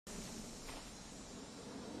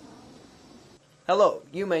Hello,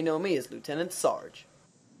 you may know me as Lieutenant Sarge.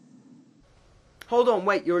 Hold on,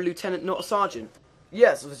 wait, you're a lieutenant, not a sergeant?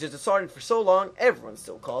 Yes, I was just a sergeant for so long, everyone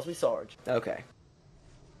still calls me Sarge. Okay.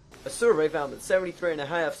 A survey found that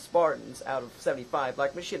 73.5 Spartans out of 75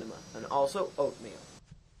 like Machinima, and also oatmeal.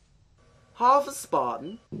 Half a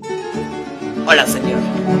Spartan? Hola, senor.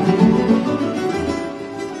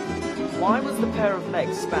 Why was the pair of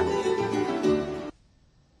legs Spanish?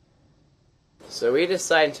 So we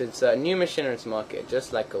decided to insert a new Machinima into market,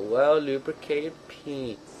 just like a well-lubricated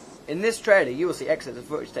penis. In this trailer, you will see excerpts of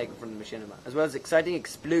footage taken from the Machinima, as well as exciting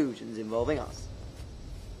explosions involving us.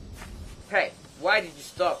 Hey, why did you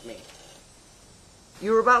stop me?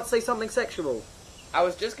 You were about to say something sexual. I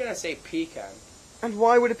was just gonna say pecan. And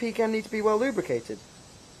why would a pecan need to be well lubricated?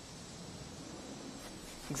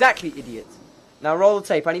 Exactly, idiot. Now roll the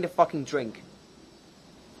tape, I need a fucking drink.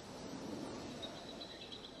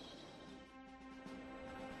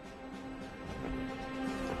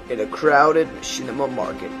 In a crowded Machinima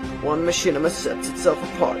market, one Machinima sets itself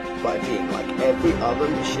apart by being like every other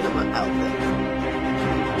Machinima out there.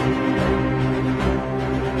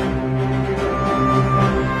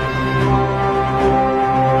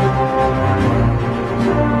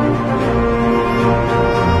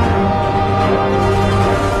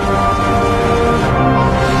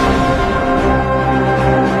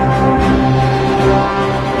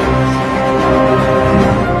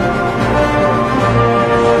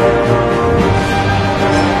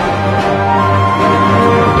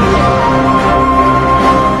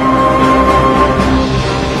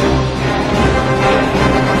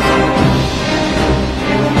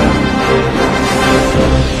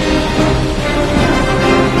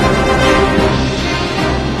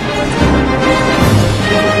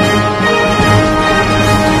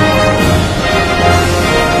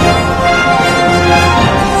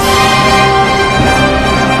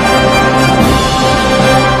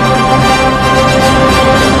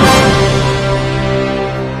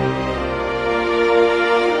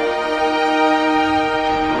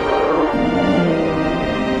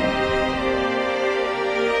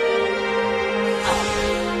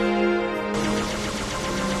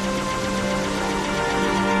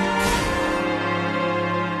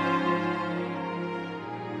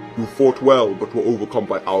 You fought well, but were overcome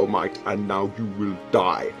by our might, and now you will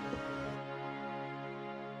die.